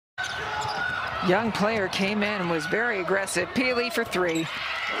Young player came in and was very aggressive. Peely for three.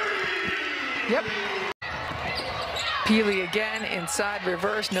 Yep. Peely again, inside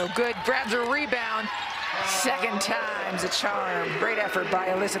reverse, no good. Grabs a rebound. Second time's a charm. Great effort by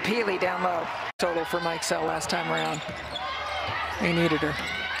Alyssa Peely down low. Total for Mike Sell last time around. They needed her.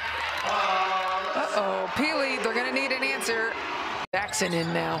 Uh-oh, Peely, they're gonna need an answer. Jackson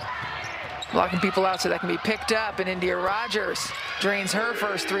in now. Blocking people out so that can be picked up, and India Rogers drains her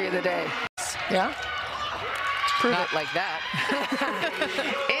first three of the day. Yeah? Prove Not it. like that.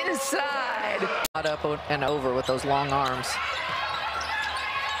 Inside. Not up and over with those long arms.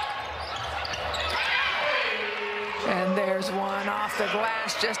 And there's one off the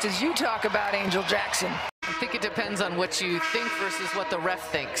glass, just as you talk about Angel Jackson. I think it depends on what you think versus what the ref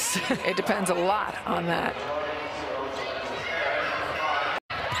thinks. It depends a lot on that.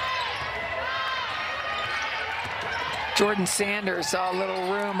 Jordan Sanders saw a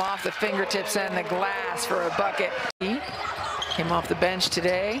little room off the fingertips and the glass for a bucket. He came off the bench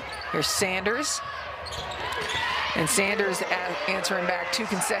today. Here's Sanders. And Sanders answering back 2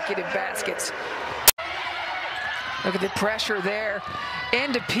 consecutive baskets. Look at the pressure there.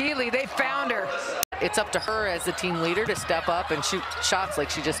 Into Peely, they found her. It's up to her as the team leader to step up and shoot shots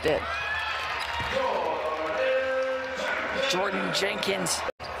like she just did. Jordan Jenkins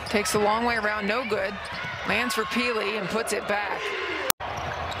takes the long way around, no good. Lands for Peely and puts it back.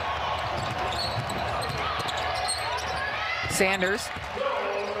 Sanders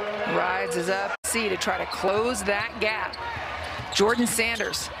rises up C to try to close that gap. Jordan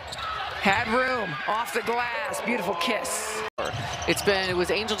Sanders had room off the glass. Beautiful kiss. It was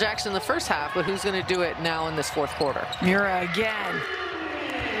Angel Jackson in the first half, but who's going to do it now in this fourth quarter? Mura again.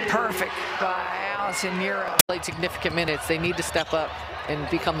 Perfect by Allison Mura. Played significant minutes. They need to step up and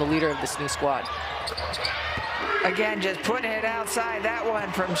become the leader of this new squad. Again, just putting it outside. That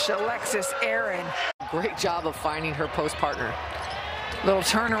one from Shalexis Aaron. Great job of finding her post partner. Little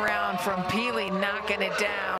turnaround from Peely, knocking it down.